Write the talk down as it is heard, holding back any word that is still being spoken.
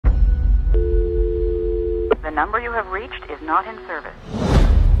The number you have reached is not in service.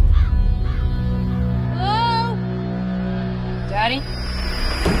 Hello? Daddy?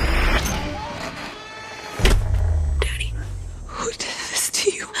 Daddy, who did this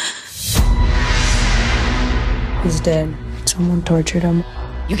to you? He's dead. Someone tortured him.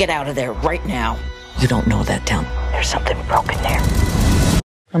 You get out of there right now. You don't know that town. There's something broken there.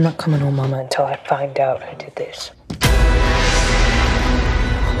 I'm not coming home, Mama, until I find out who did this.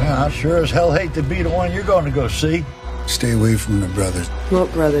 Yeah, I sure as hell hate to be the one you're going to go see. Stay away from the brothers.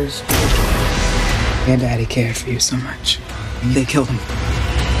 What brothers? Your daddy cared for you so much. They killed him.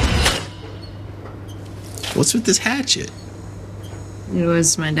 What's with this hatchet? It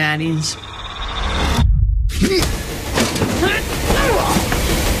was my daddy's.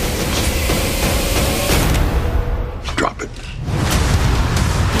 Drop it.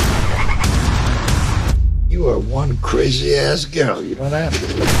 You are one crazy ass girl, you know that?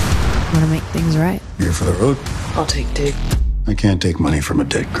 I want to make things right. Here for the road? I'll take Dick. I can't take money from a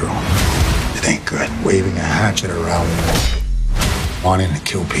dead girl. It ain't good. Waving a hatchet around, wanting to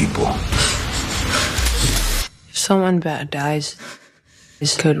kill people. If someone bad dies,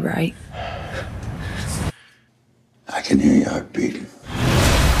 it's good, right? I can hear your heart beating.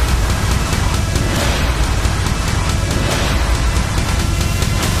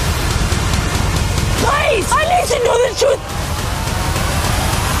 Please! I need to know the truth!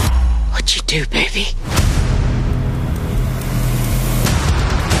 What'd you do, baby?